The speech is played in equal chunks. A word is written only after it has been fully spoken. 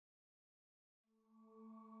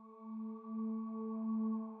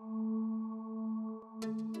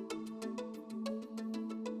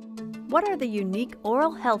What are the unique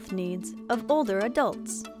oral health needs of older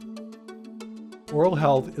adults? Oral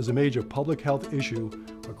health is a major public health issue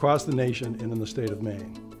across the nation and in the state of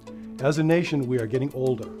Maine. As a nation, we are getting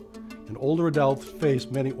older, and older adults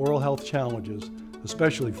face many oral health challenges,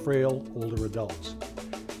 especially frail older adults.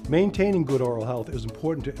 Maintaining good oral health is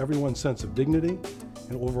important to everyone's sense of dignity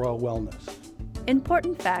and overall wellness.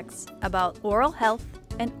 Important facts about oral health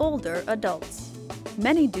and older adults.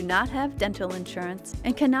 Many do not have dental insurance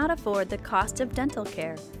and cannot afford the cost of dental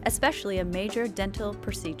care, especially a major dental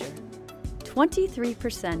procedure.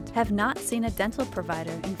 23% have not seen a dental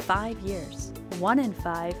provider in 5 years. 1 in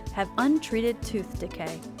 5 have untreated tooth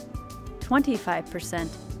decay. 25%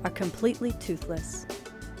 are completely toothless.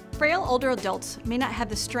 Frail older adults may not have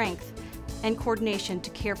the strength and coordination to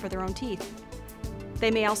care for their own teeth. They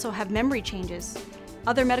may also have memory changes,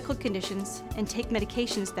 other medical conditions, and take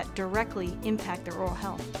medications that directly impact their oral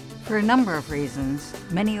health. For a number of reasons,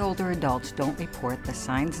 many older adults don't report the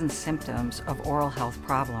signs and symptoms of oral health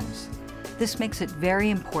problems. This makes it very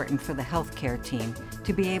important for the healthcare team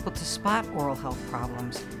to be able to spot oral health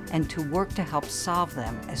problems and to work to help solve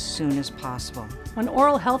them as soon as possible. When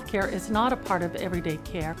oral health care is not a part of everyday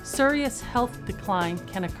care, serious health decline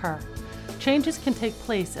can occur. Changes can take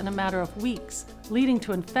place in a matter of weeks, leading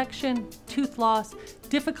to infection, tooth loss,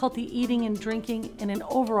 difficulty eating and drinking, and an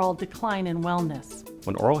overall decline in wellness.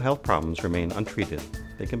 When oral health problems remain untreated,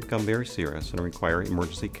 they can become very serious and require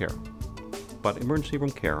emergency care. But emergency room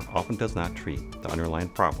care often does not treat the underlying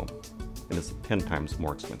problem and is 10 times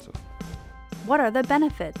more expensive. What are the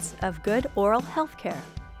benefits of good oral health care?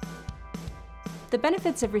 The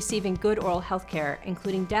benefits of receiving good oral health care,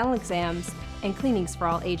 including dental exams and cleanings for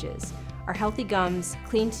all ages, are healthy gums,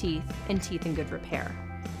 clean teeth, and teeth in good repair.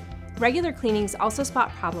 Regular cleanings also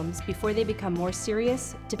spot problems before they become more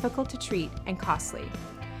serious, difficult to treat, and costly.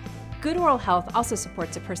 Good oral health also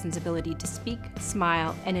supports a person's ability to speak,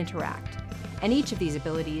 smile, and interact. And each of these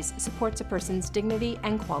abilities supports a person's dignity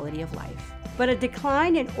and quality of life. But a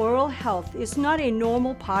decline in oral health is not a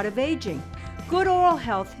normal part of aging. Good oral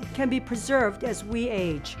health can be preserved as we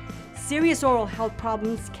age. Serious oral health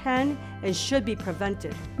problems can and should be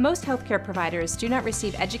prevented. Most healthcare providers do not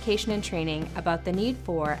receive education and training about the need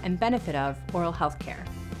for and benefit of oral health care.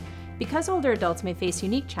 Because older adults may face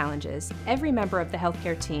unique challenges, every member of the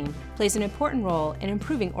healthcare team plays an important role in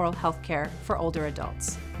improving oral health care for older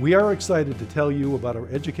adults. We are excited to tell you about our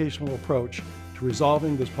educational approach to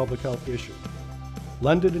resolving this public health issue.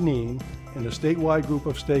 Lunder-Dineen and a statewide group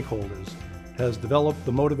of stakeholders has developed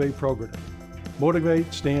the Motivate program.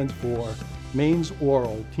 Motivate stands for Maine's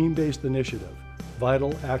Oral Team-Based Initiative,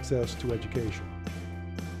 Vital Access to Education.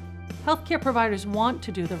 Healthcare providers want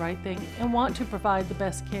to do the right thing and want to provide the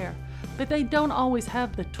best care, but they don't always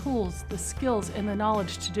have the tools, the skills, and the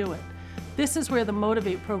knowledge to do it. This is where the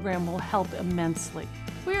Motivate program will help immensely.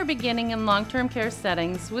 We are beginning in long-term care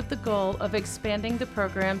settings with the goal of expanding the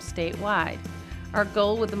program statewide. Our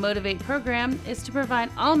goal with the Motivate program is to provide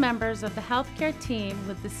all members of the healthcare team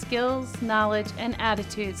with the skills, knowledge, and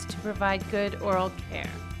attitudes to provide good oral care.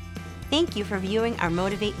 Thank you for viewing our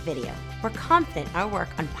Motivate video. We're confident our work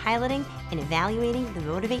on piloting and evaluating the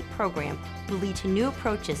Motivate program will lead to new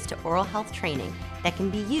approaches to oral health training that can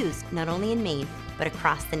be used not only in Maine, but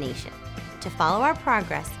across the nation. To follow our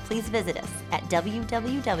progress, please visit us at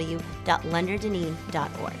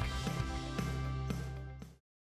www.Lunder-Dineen.org.